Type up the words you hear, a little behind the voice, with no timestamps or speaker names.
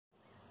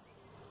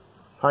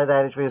Hi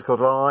there, this video is called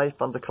Live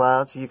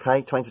Thunderclouds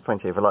UK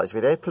 2020. If you like this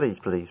video, please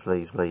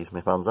give me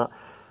a thumbs up.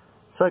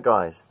 So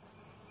guys,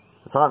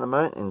 the time at the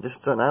moment in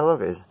distant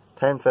analog is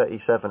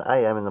 10:37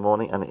 AM in the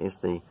morning, and it is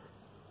the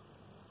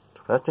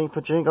 13th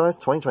of June, guys,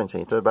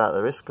 2020. To about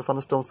the risk of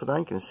thunderstorms today.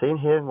 You can see and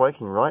hear and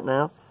waking right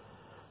now.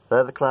 There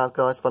are the clouds,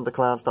 guys,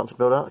 thunderclouds starting to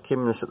build up.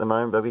 Cumulus at the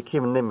moment, there'll be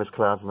cumulonimbus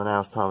clouds in an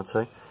hour's time or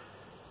two.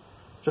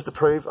 Just to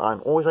prove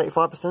I'm always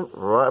 85%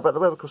 right about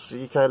the weather across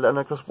the UK, let alone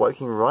across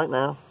Woking right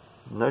now.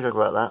 No joke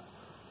about that.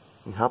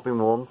 You have been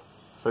warned.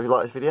 So if you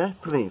like this video,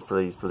 please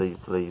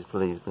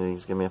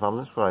give me a thumbs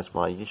up, subscribe to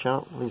my YouTube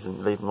channel, please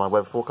leave my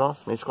weather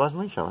forecast, subscribe to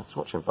my channel. Thanks for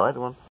watching, bye everyone.